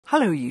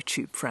Hello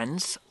YouTube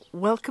friends,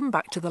 welcome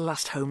back to the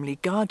last homely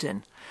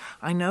garden.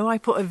 I know I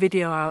put a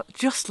video out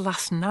just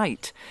last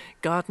night,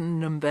 garden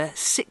number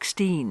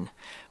 16,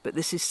 but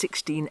this is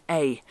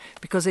 16A,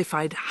 because if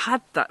I'd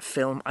had that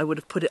film I would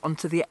have put it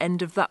onto the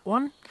end of that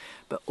one,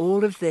 but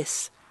all of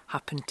this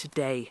happened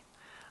today,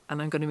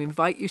 and I'm going to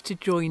invite you to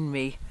join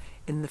me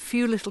in the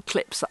few little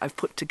clips that I've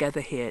put together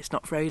here. It's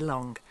not very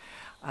long,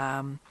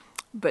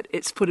 but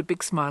it's put a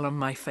big smile on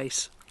my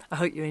face. I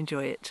hope you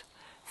enjoy it.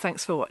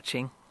 Thanks for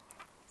watching.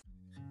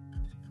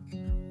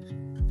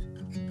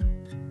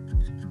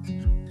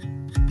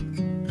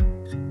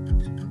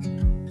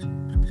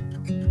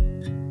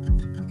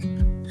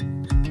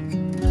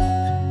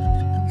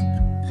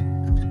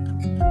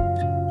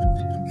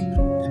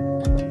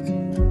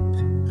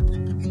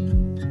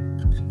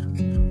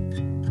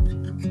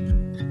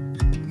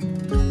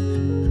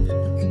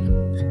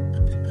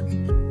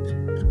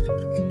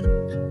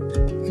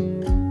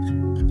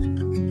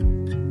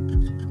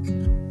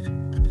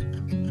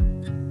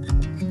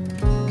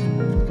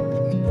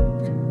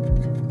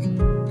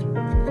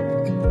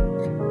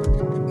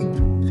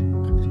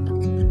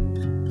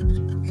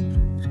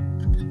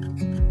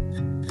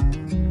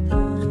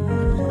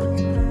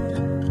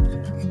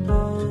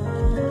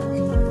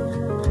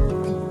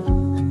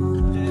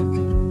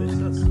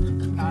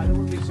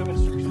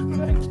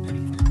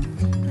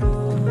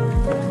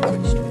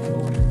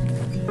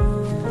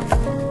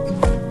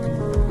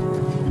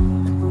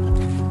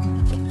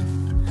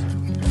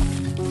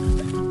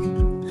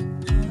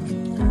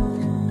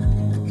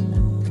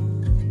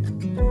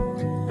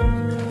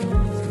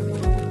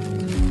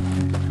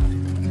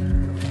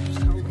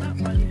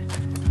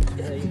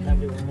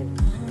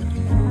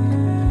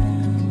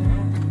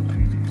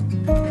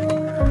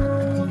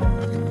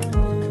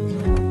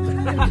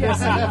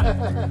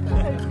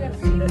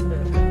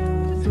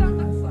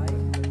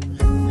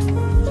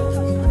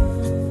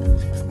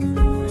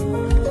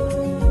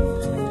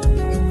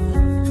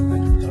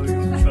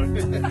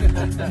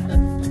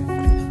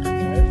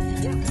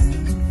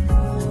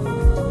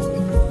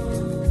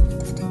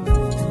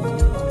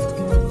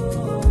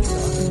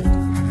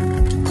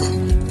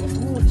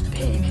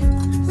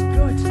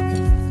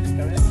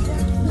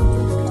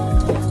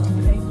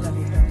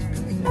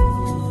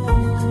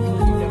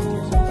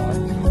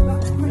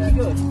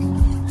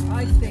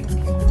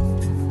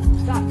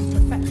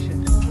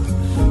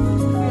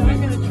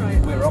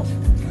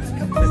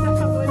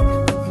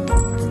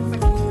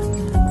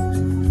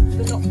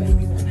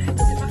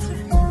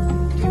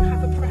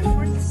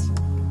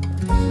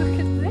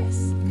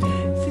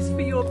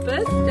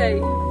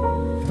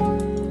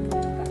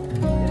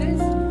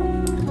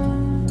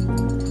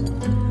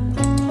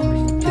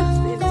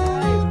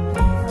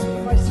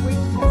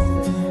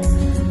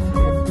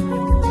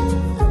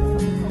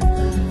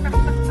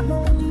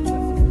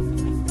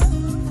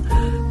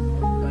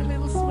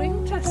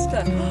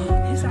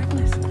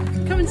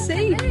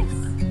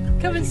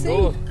 Come and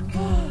see.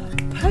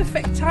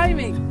 Perfect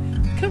timing.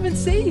 Come and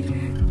see.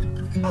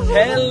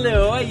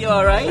 Hello, are you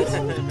alright?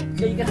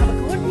 Yeah, you can have a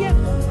go, aren't you?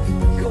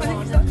 Go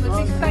on. That's a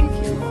big thank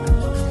you.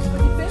 What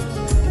do you think?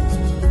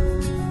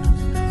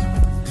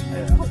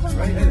 Yeah,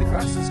 right here, the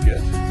grass is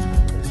good.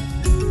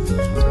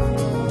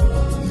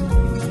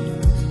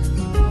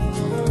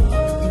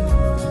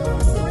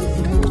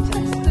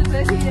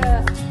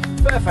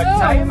 Perfect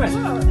timing.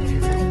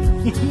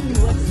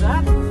 What's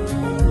that?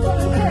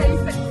 Okay.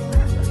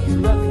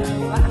 Look at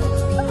that.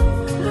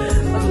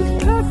 That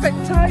was perfect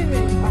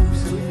timing.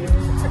 Absolutely